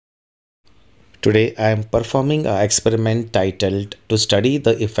Today I am performing an experiment titled to study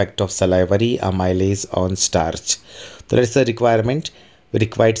the effect of salivary amylase on starch. So that is the requirement. We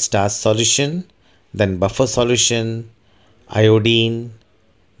required starch solution, then buffer solution, iodine,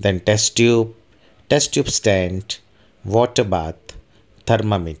 then test tube stand, water bath,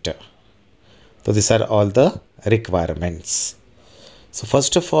 thermometer. So these are all the requirements. So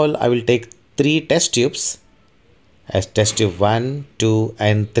first of all, I will take 3 test tubes as test tube 1, 2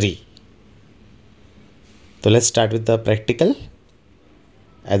 and 3. So let's start with the practical.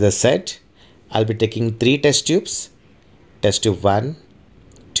 As I said, I'll be taking 3 test tubes, test tube 1,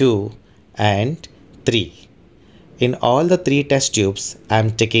 2 and 3. In all the 3 test tubes, I am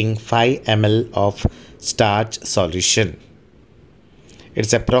taking 5 ml of starch solution.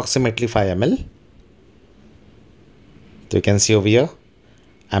 It's approximately 5 ml. So you can see over here,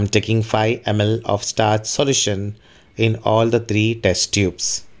 I am taking 5 ml of starch solution in all the 3 test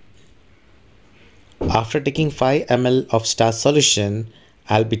tubes. After taking 5 ml of starch solution,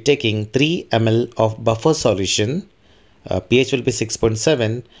 I'll be taking 3 ml of buffer solution. pH will be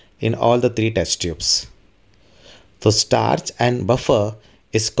 6.7 in all the 3 test tubes. So starch and buffer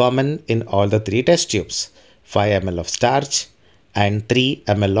is common in all the 3 test tubes. 5 ml of starch and 3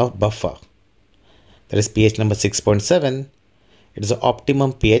 ml of buffer. That is pH number 6.7. It is the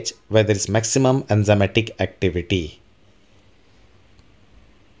optimum pH where there is maximum enzymatic activity.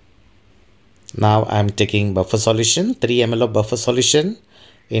 Now I am taking buffer solution, 3 ml of buffer solution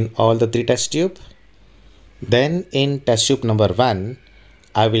in all the 3 test tube. Then in test tube number 1,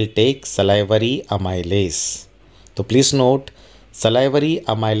 I will take salivary amylase. So please note, salivary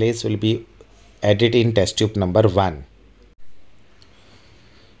amylase will be added in test tube number 1.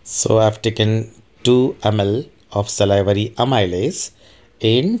 So I have taken 2 ml of salivary amylase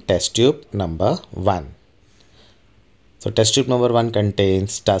in test tube number 1. So test tube number 1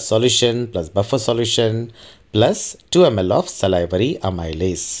 contains starch solution plus buffer solution plus 2 ml of salivary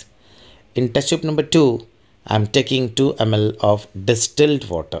amylase. In test tube number 2, I am taking 2 ml of distilled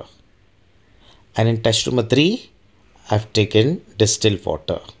water. And in test tube number 3, I have taken distilled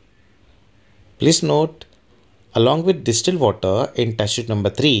water. Please note, along with distilled water in test tube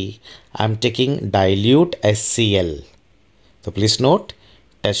number 3, I am taking dilute HCl. So please note,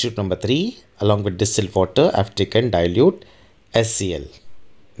 test tube number 3, along with distilled water, I have taken dilute HCl.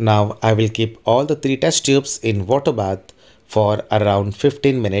 Now I will keep all the 3 test tubes in water bath for around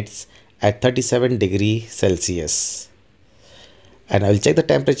 15 minutes at 37 degrees Celsius. And I will check the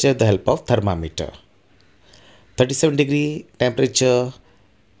temperature with the help of thermometer. 37 degree temperature,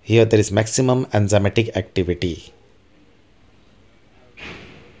 here there is maximum enzymatic activity.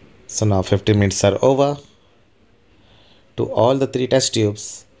 So now 15 minutes are over. To all the 3 test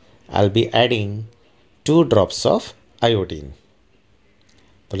tubes, I'll be adding 2 drops of iodine.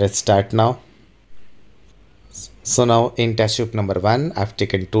 So let's start now. So now in test tube number 1, I've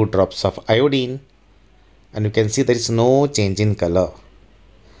taken 2 drops of iodine and you can see there is no change in color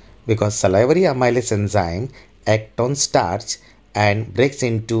because salivary amylase enzyme acts on starch and breaks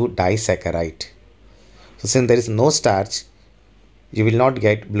into disaccharide. So since there is no starch, you will not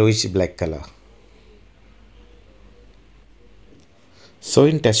get bluish black color. So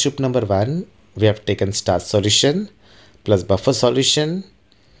in test tube number 1, we have taken starch solution plus buffer solution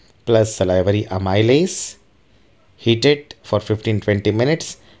plus salivary amylase, heated for 15-20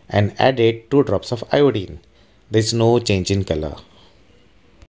 minutes and added 2 drops of iodine. There is no change in color.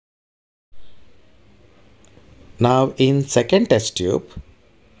 Now in second test tube,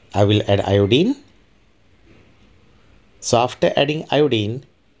 I will add iodine. So after adding iodine,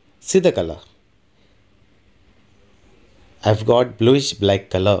 see the color. I've got bluish black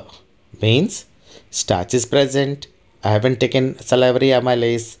color, means starch is present. I haven't taken salivary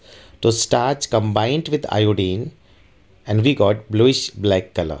amylase, so starch combined with iodine and we got bluish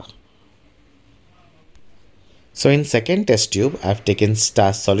black color. So in second test tube, I've taken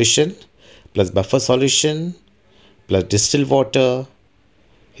starch solution plus buffer solution plus distilled water,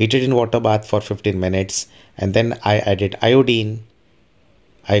 heated in water bath for 15 minutes and then I added iodine.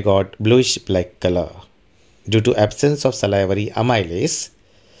 I got bluish black color. Due to absence of salivary amylase,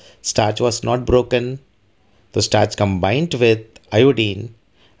 starch was not broken. The starch combined with iodine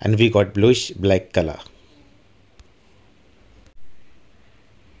and we got bluish black color.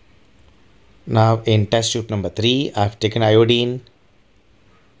 Now in test tube number 3, I have taken iodine.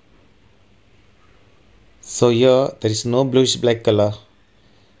 So here there is no bluish black color.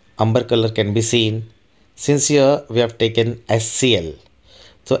 Umber color can be seen. Since here we have taken HCl.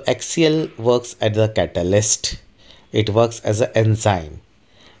 So HCl works as a catalyst. It works as an enzyme.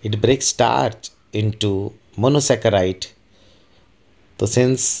 It breaks starch into monosaccharide. So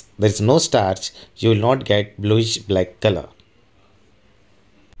since there is no starch, you will not get bluish black color.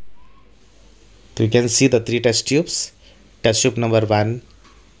 So you can see the three test tubes. Test tube number 1,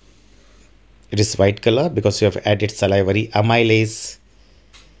 it is white color because we have added salivary amylase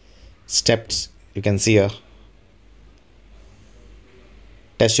steps. You can see here.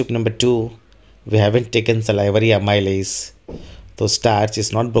 Test tube number 2, we haven't taken salivary amylase, so starch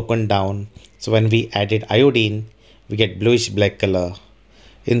is not broken down. So when we added iodine, we get bluish black color.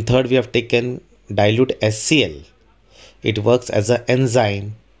 In third, we have taken dilute HCl. It works as an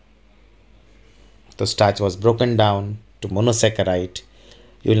enzyme. The starch was broken down to monosaccharide.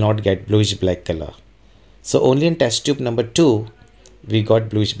 You will not get bluish black color. So only in test tube number 2, we got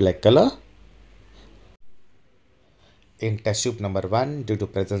bluish black color. In test tube number 1, due to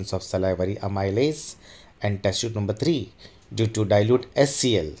presence of salivary amylase, and test tube number 3, due to dilute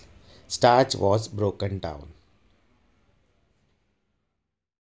HCl, starch was broken down.